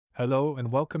Hello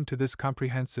and welcome to this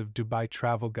comprehensive Dubai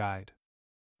travel guide.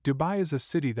 Dubai is a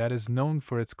city that is known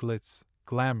for its glitz,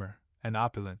 glamour, and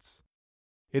opulence.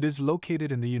 It is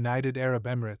located in the United Arab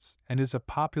Emirates and is a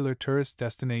popular tourist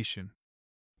destination.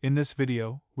 In this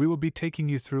video, we will be taking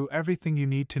you through everything you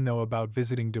need to know about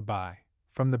visiting Dubai,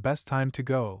 from the best time to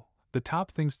go, the top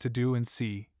things to do and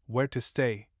see, where to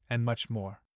stay, and much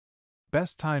more.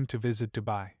 Best time to visit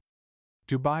Dubai.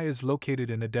 Dubai is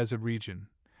located in a desert region,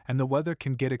 and the weather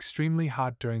can get extremely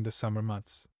hot during the summer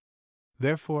months.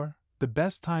 Therefore, the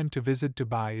best time to visit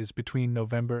Dubai is between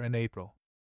November and April.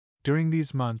 During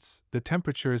these months, the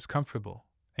temperature is comfortable,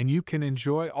 and you can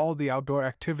enjoy all the outdoor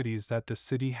activities that the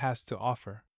city has to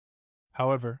offer.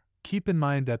 However, keep in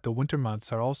mind that the winter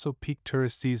months are also peak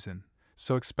tourist season,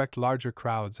 so expect larger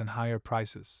crowds and higher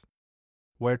prices.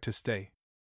 Where to stay?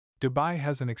 Dubai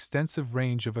has an extensive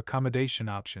range of accommodation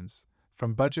options,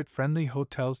 from budget-friendly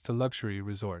hotels to luxury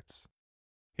resorts.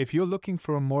 If you're looking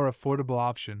for a more affordable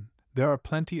option, there are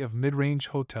plenty of mid-range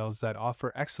hotels that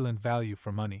offer excellent value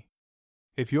for money.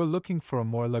 If you're looking for a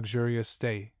more luxurious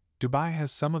stay, Dubai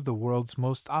has some of the world's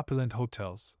most opulent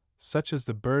hotels, such as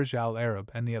the Burj Al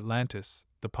Arab and the Atlantis,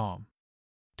 the Palm.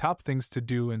 Top things to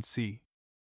do and see.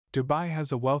 Dubai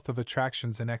has a wealth of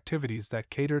attractions and activities that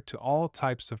cater to all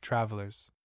types of travelers.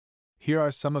 Here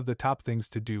are some of the top things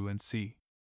to do and see.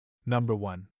 Number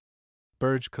 1.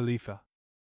 Burj Khalifa.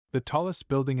 The tallest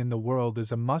building in the world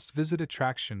is a must-visit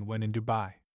attraction when in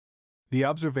Dubai. The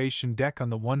observation deck on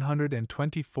the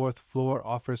 124th floor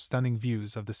offers stunning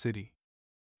views of the city.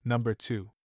 Number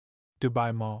 2.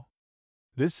 Dubai Mall.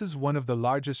 This is one of the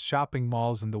largest shopping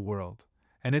malls in the world,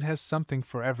 and it has something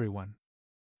for everyone.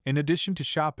 In addition to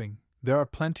shopping, there are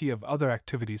plenty of other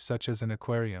activities such as an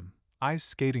aquarium, ice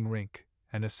skating rink,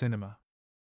 and a cinema.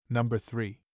 Number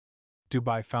 3.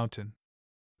 Dubai Fountain.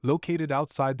 Located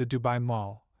outside the Dubai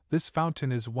Mall, this fountain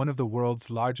is one of the world's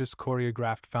largest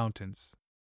choreographed fountains.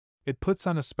 It puts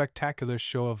on a spectacular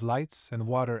show of lights and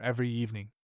water every evening.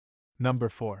 Number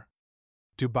 4.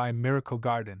 Dubai Miracle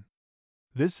Garden.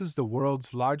 This is the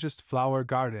world's largest flower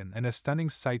garden and a stunning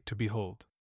sight to behold.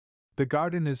 The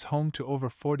garden is home to over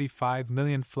 45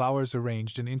 million flowers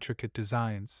arranged in intricate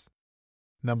designs.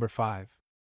 Number 5.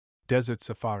 Desert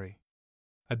Safari.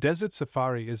 A desert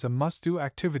safari is a must-do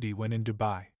activity when in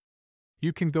Dubai.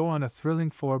 You can go on a thrilling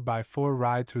 4x4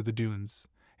 ride through the dunes,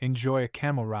 enjoy a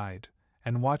camel ride,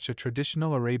 and watch a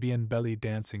traditional Arabian belly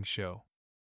dancing show.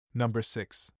 Number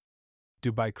 6.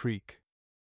 Dubai Creek.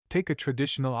 Take a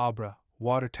traditional Abra,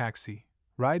 water taxi,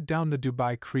 ride down the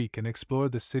Dubai Creek and explore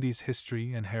the city's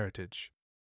history and heritage.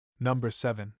 Number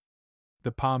 7.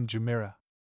 The Palm Jumeirah.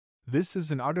 This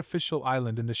is an artificial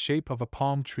island in the shape of a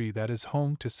palm tree that is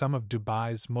home to some of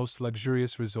Dubai's most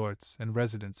luxurious resorts and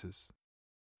residences.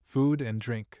 Food and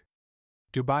drink.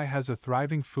 Dubai has a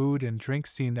thriving food and drink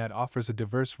scene that offers a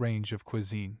diverse range of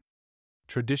cuisine.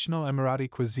 Traditional Emirati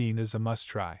cuisine is a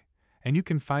must-try, and you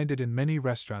can find it in many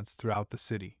restaurants throughout the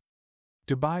city.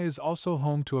 Dubai is also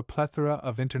home to a plethora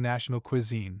of international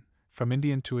cuisine, from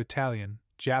Indian to Italian,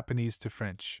 Japanese to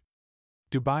French.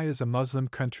 Dubai is a Muslim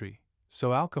country,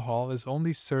 so alcohol is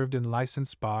only served in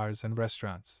licensed bars and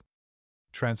restaurants.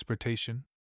 Transportation.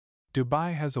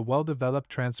 Dubai has a well-developed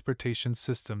transportation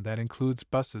system that includes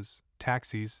buses,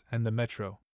 taxis, and the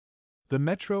metro. The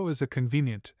metro is a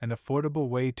convenient and affordable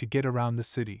way to get around the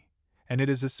city, and it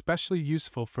is especially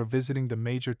useful for visiting the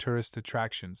major tourist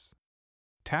attractions.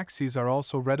 Taxis are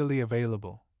also readily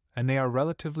available, and they are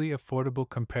relatively affordable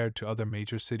compared to other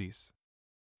major cities.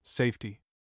 Safety.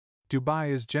 Dubai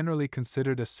is generally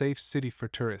considered a safe city for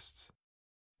tourists.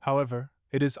 However,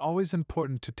 it is always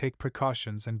important to take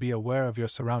precautions and be aware of your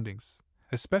surroundings,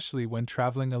 especially when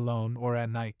traveling alone or at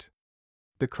night.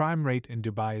 The crime rate in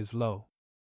Dubai is low.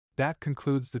 That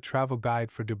concludes the travel guide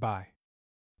for Dubai.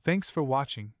 Thanks for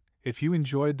watching. If you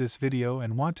enjoyed this video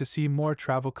and want to see more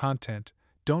travel content,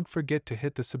 don't forget to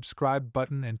hit the subscribe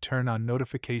button and turn on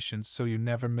notifications so you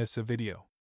never miss a video.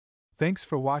 Thanks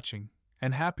for watching,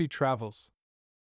 and happy travels!